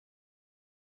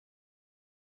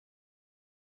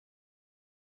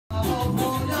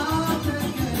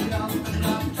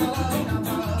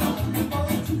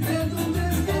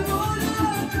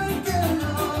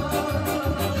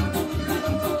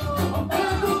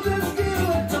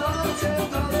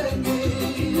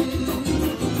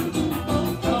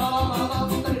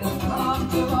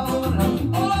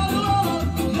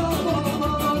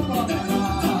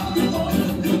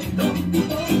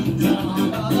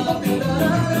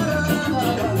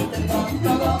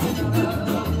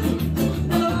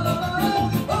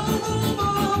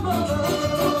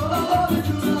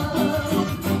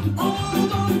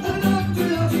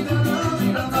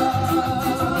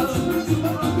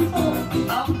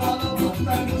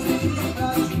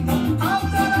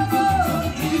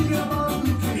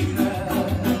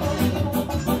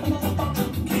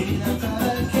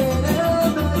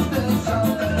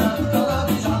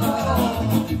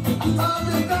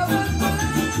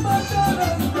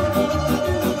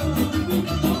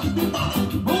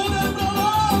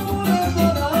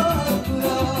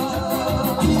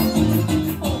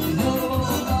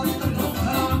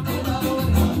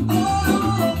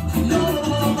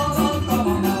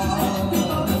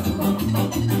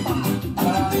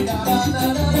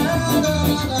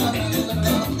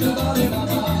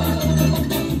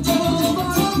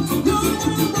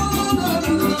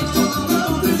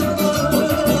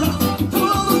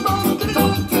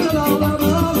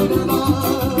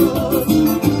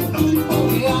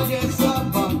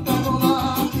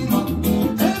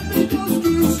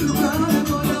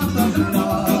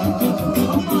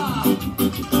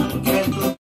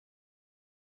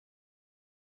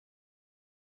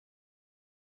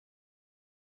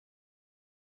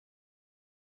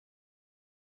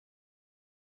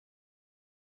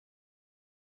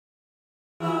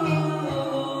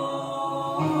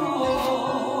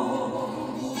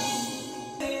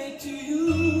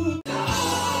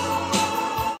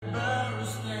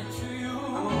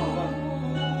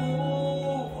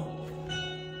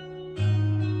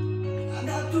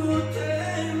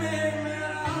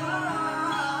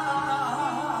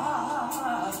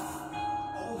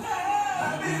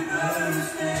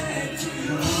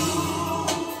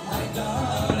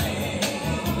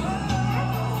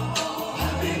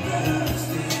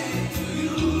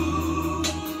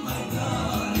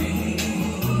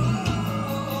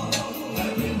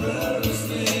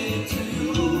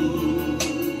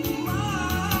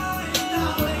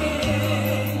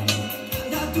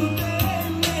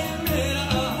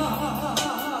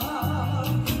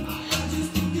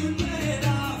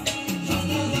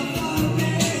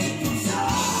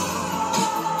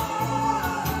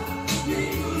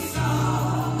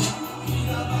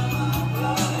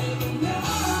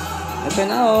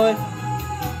pena hoy.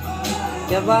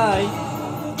 ¿Qué vai?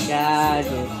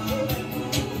 Cago.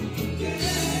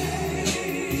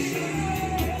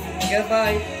 ¿Qué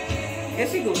vai? ¿Qué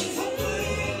sigo?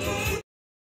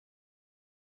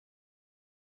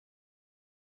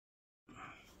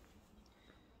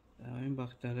 Davim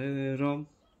Bachtarele Rom.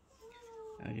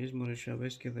 Aziz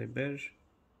Moreshavesky Leberj.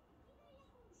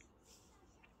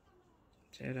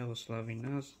 Cera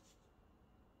Oslavinas.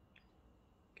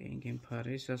 Gegen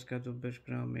Paris Askadu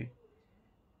Bershprami.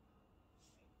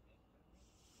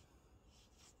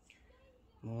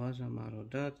 Moaza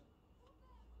Marodat.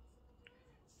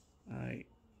 Ai.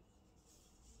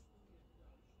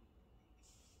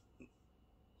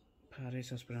 Paris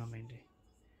Aspramende.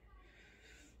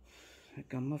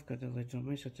 Камавка да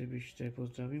леджаме са тебе ще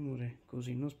поздравим море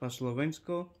Козинос па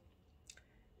Словенско,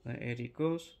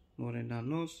 Ерикос, море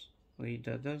Нанос,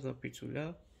 Лидадас за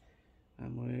Пицуля, а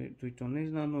море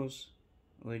Дуйтонез Нанос,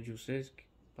 Леджусеск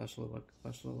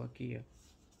па Словакия.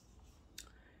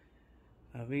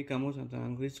 А ви камос на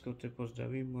английско те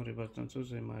поздравим море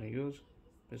Бартанцузе Мариос,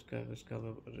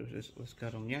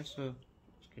 Лескаромняса,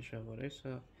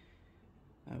 Скешавореса,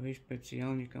 а ви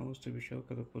специални камос те бишал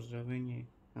като поздравение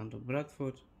Ando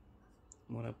Bradford,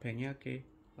 Mora Peñaque,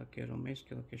 Laque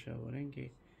Romesque, Laque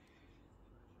Chavorenque,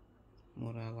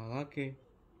 Mora Lalaque,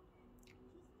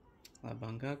 La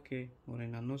Bangaque,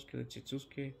 Morena Nosque,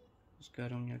 Letsitsuske,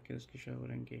 Skaromniaque, Laque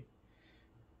Chavorenque.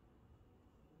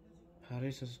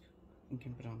 Paresas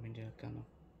Gimpramende Akano.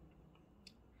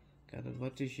 Cada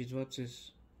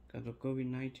 2020, cada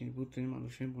COVID-19 bude imalo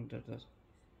šembundatas.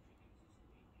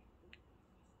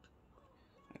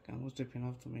 Cam de prin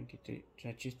automenchite,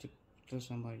 ceea ce este tot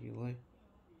să mai iule,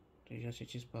 deja se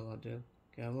ce spaladel,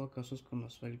 că avea ca sus cu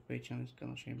nos veli pe aici, că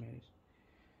nu și meris.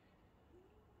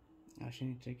 Așa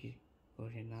ni treki,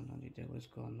 Bože nana, ni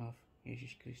delesco anaf,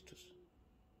 Ježiš Kristus.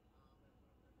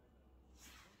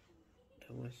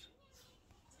 Deles.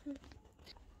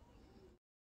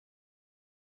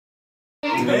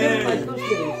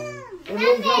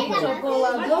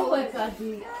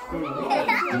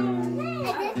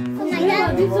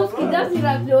 Дисовски даси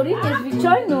разлори,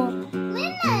 незвичайно.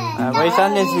 Voi sa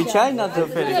neзвичайно to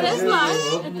feri.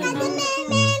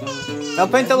 A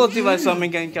pentalo ti vai sa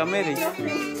mega in cameri.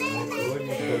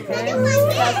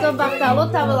 Tato baktalo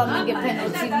tavla mega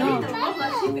penocino.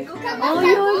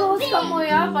 Oi, loska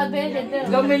moja, pa bede de.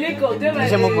 Domenico, deve.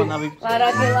 Siamo con navi.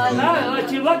 Paragela. No,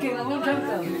 ci va che non c'è.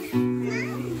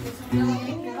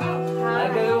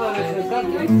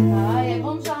 Ai,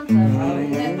 bom șansă.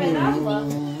 Ne sperava.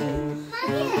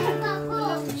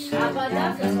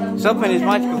 Sopenis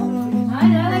mačku. Hai,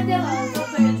 ale de la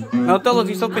sopeničku. No tolo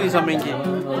ti sopenis amenki.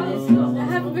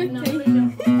 Have a good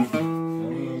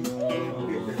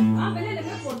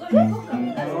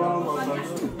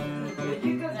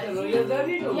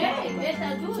day. Jej, beta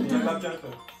duży.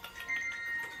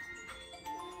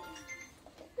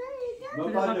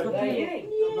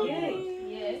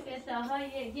 Jej, beta, hai,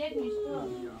 jej mișto.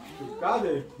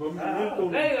 Cade,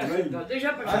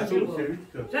 Deja pe șasilul.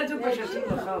 Să pe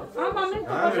șasilul. Am mami,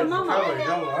 că mama.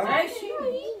 Ai și.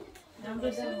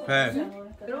 Pe.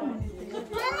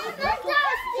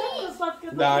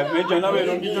 Da, merge n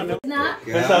avere nicio ne. Na?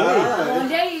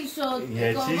 Unde e šo?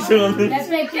 Și sunt.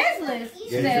 Despre Kesles.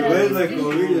 Vezi că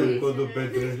vine codul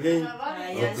Petrăslin.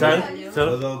 Să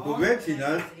cu vecina.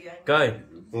 Kaj?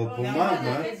 O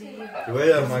pomada.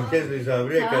 Voia Marquez de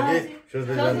Avrie cade și o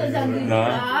să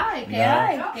Ai,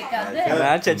 que cadê?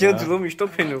 Da, ce ce tu lumi što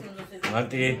penu.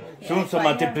 Mati, sunt să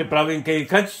mă te pripravim că e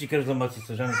caci și că să mă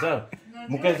să jansa.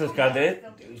 Mucai să scade.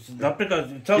 Например,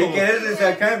 Ти къде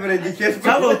се кай предикеш?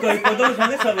 Цало кој кодон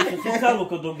не сабе, се цало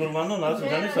кодон гурмано, нас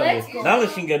не сабе. Дали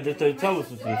шингер дето е цало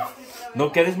се.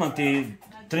 Но керизма ти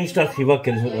Trinștat hiva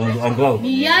că anglau.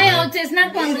 Ja, oțes na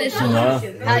anglešu.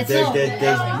 Hai co?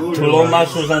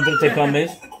 Tulomaș uz antrete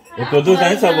kames. O produs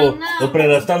ne sabo o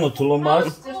prerastano tulomaș.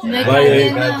 Vai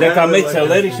de kames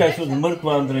celeri și așa mărc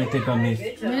va antrete kames.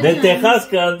 De Texas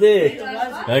cade.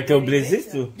 Hai că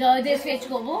oblizistu. Da, de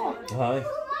fečkovo. Hai.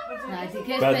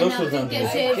 Ca došlo za mene.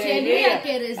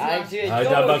 Aj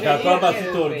da ba kakva ba si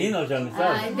to original já ne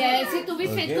sabe. Aj da si tu vi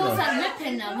fečko sad ne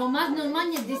prena. Vo mas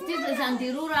normalnie distize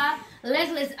zandirura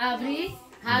lesles avri.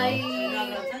 Hai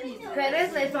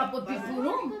keresles pa po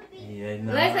pipurum.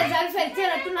 Lesles al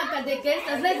fertiera tu na kade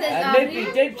kerestas lesles avri.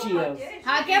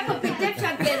 Ha ke po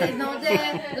pitepša keres no de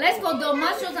lesko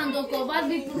domašo zandokovat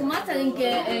bi purumata in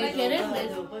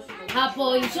keresles.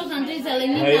 Apoi șoza între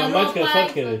zelenina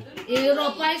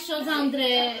ropai șoza între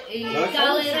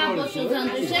calera șoza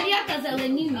între șeriaca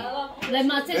zelenini le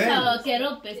masesa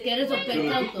keropes kerezo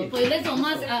pertauto poi le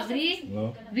zomas avri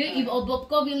vi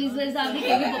obobkovili les avri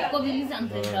ke vi obobkovili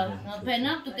între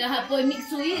pena tu că apoi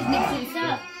mixuisa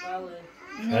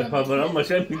Ai pamoram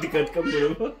așa indicat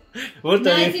capul. Volta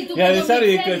e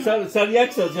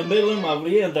sariac să se mergem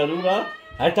avri andarura.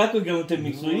 Ai taco que não tem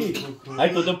mixui? Ai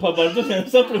todo pabardo sem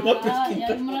só para uma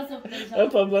pesquisa. Ai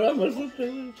pabaram mas não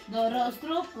tem.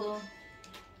 Dorostroco.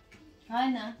 Hai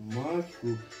na. Mascu.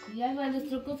 Ia vai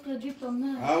destrocov crădit în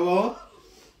mea. Alo?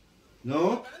 Nu?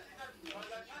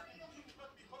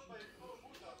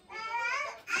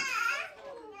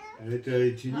 Это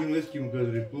чиним леским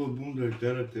кадрику бунда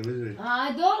тара телезе. Hai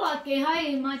dola că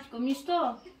hai mačko mišto.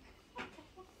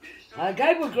 Hai că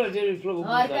ai bucrat de flogul.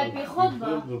 Hai că pe hodba.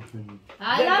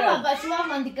 Hai la bașua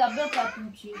mandicabel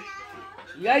atunci.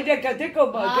 Ia de cateco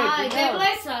ba. Hai de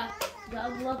lesa.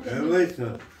 Леса.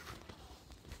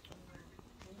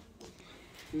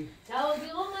 Ciao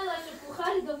bilo mai la și cu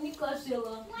hari domnico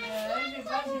așela.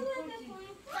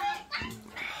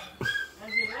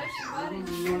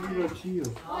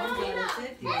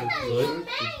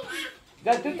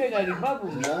 Dar tu te n-ai babu.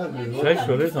 Sai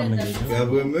șorez am minte. Я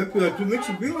бы мы tu me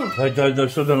чипила. Hai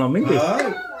что да на minte?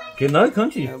 Que n-ai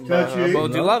canci? Bom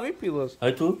de lá vem pilas.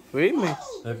 Hai tu? Vem, me.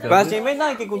 Quase nem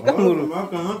nada que com camuro.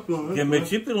 Que me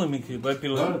chipila minte, vai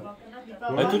pila.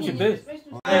 Hai tu chipes.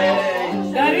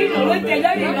 Darino, uite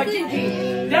Darino, Cici.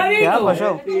 Darino. Ia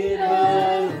pașau.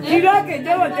 Tira că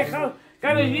dă-o te hau.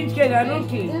 Care zici că la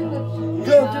rochi.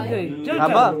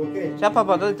 Aba, și apa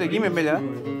pa dă-te ghime belea.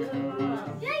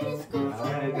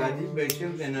 Gadi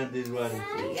beșem de na dezvoare.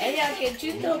 Aia că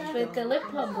cito pe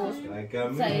telepabo. Hai că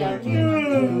am.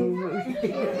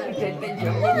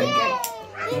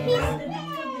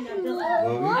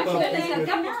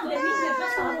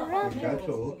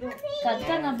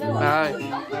 Catcana bela. Hai.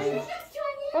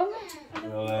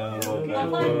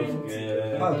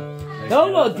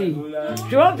 Doloti.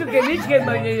 Știu că zici că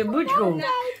mai bucco.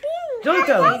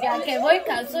 Tudo. Que voi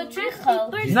calço chihal.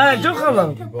 Na, chihal.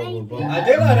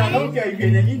 Adela não que aí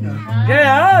venelina. Que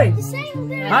ai,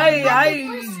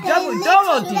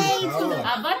 doloti.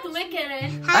 Aba tu me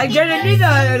queres. Ai venelina,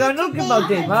 la nu que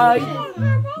malte, vai.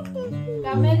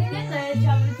 Camerine te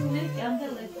chavritine que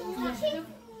andele.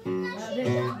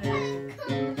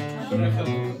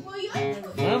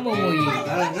 Vamos muy.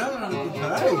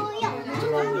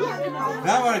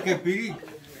 Давай que piri.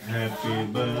 Happy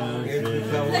birthday.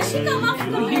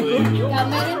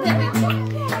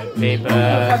 Happy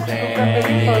birthday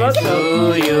to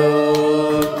you.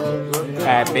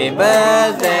 Happy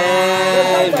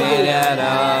birthday, dear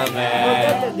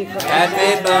Robert.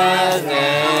 Happy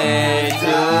birthday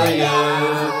to you.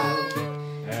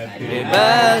 Happy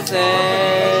birthday,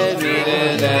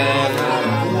 dear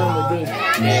Robert.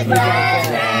 Happy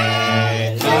birthday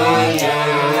to you.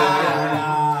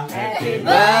 Happy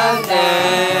birthday,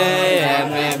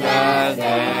 happy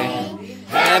birthday.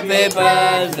 Happy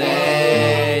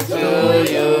birthday to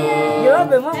you. Yo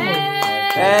vemos.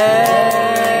 Hey.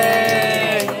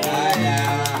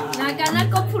 Na cana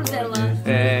copurdela.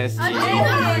 Yes.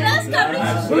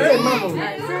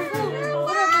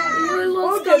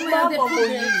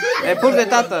 E pur de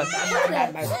tată.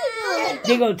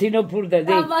 Digo, tino pur de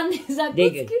dei.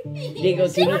 Digo,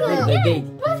 tino pur de dei.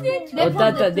 O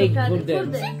tata dei pur de.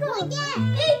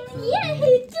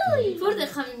 Pur de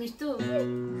xamimis tu.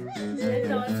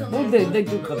 Pur de dei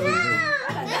tu xamimis.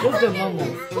 Pur de mamo.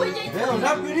 Não,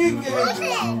 já piri que.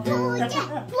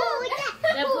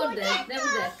 De pur de.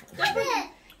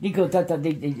 Digo, tata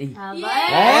dei.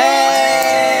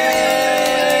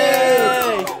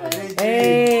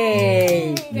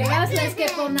 Hey! Que haces que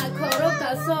con la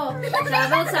corota so,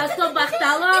 sabes hasta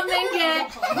bastalo menge,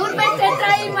 burbe te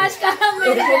trae más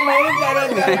caramelo.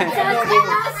 ¿Qué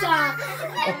pasa?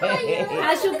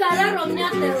 A su cara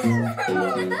romneate.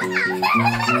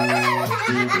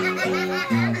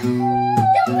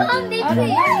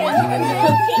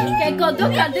 Que cuando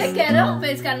cade que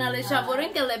rompes canales saboren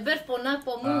que le ver pona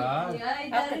pomu.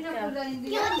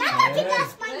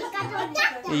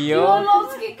 Yo.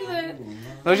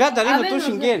 No já tá lindo tu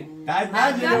xingueiro. Ai,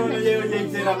 de onde eu tenho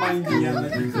que ser a mãe minha.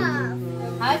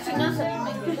 Ai, se não se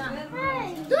me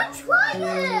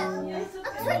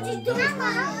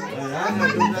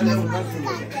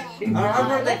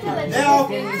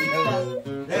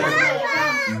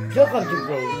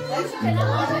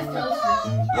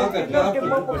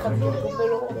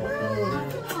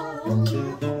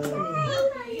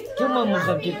Cuma mau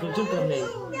hamciku juga nih.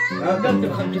 Agak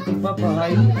tuh hamciku papa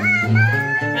hai.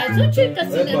 Azuchi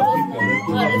kasih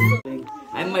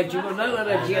Ai mai ci vuole la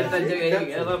ragazza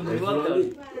che era morta.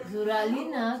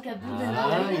 Zuralina, capito?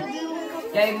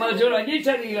 Che hai maggiore lì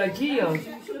c'arriva anch'io.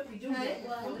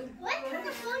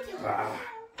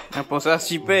 A posa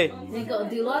sipe. Dico,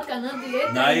 di là che non di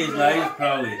Nice,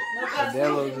 pravi.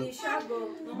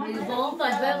 Bom,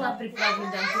 vai lá pripravi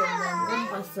da vamos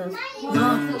passar.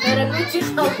 Não, era muito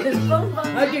chique, vamos.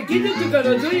 A che chi ti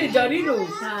caro tu e Giarino?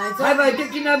 Ai vai te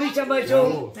chi na bicha mai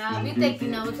so. Ah, vite che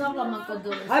na usa la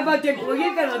macodoro. Ai vai te coi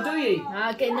che na tu e.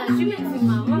 Ah, che na ci mi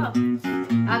mama.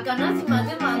 A canasi ma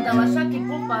de manda la shaki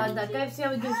pupa da kai sia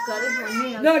vedo scare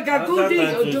buoni. No, cacuti,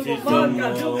 o tu pupa,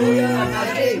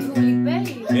 cacuti. Tu li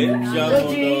pei.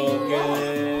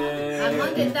 A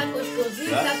manga tá così,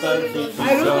 tá così.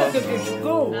 Ai ruba te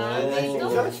piaciuto.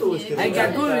 Ai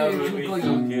cacuti ciucco.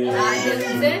 Ah, del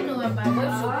zeno, ma poi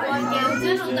su qua, che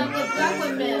zeno da qua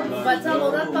come faccia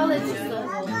l'ora palestra.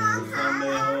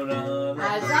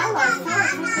 Ah, già la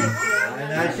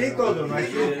Nasci quando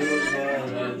nasci.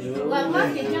 Guarda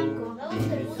che bianco.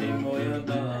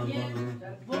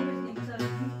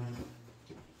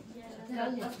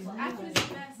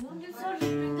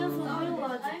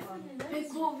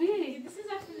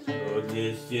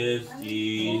 Odnieście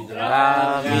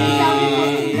Zdraví,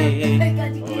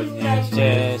 hodně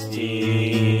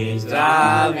štěstí,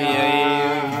 zdraví,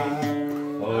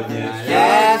 hodně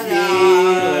štěstí,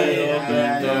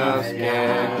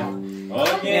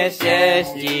 hodně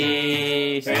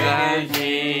štěstí,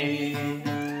 zdraví,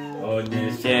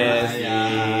 hodně štěstí,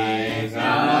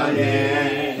 zdraví,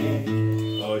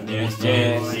 hodně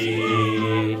štěstí,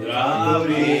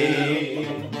 zdraví,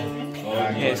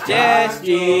 hodně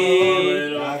štěstí.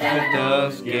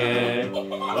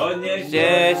 Hodně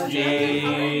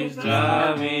štěstí,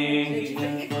 zdraví.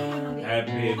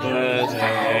 Happy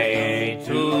birthday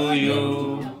to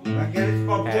you. Happy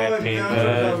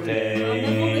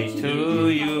birthday to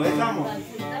you. Happy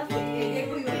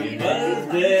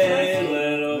birthday,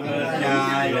 little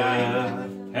Messiah.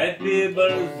 Happy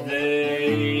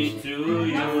birthday to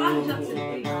you.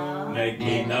 Make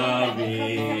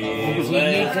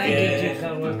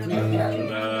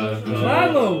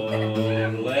Bravo!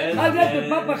 Adesso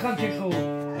papà cantico.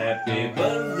 Happy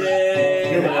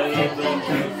birthday.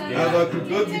 Ela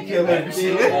ficou de que ela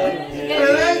tira.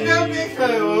 Ela já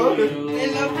ficou.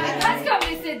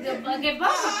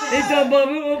 Então,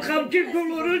 vamos o cantico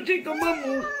lorote com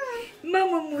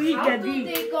mamma muita di.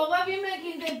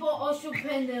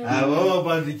 Ah, vamos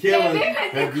fazer que ela.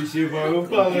 É que se vai o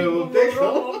pau,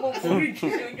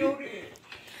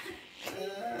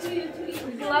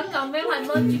 La camera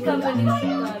non ci cabe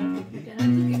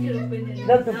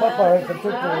Tanto papà è tutto.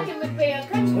 Ah, che mi fai a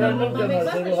caccia, Non ma mi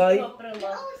chiama, se lo hai.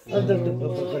 Tanto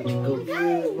papà cantico.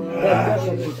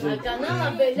 La canala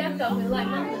bella camera,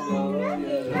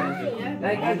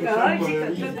 Dai,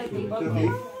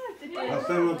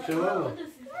 Passando o celular.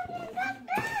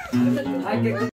 Anche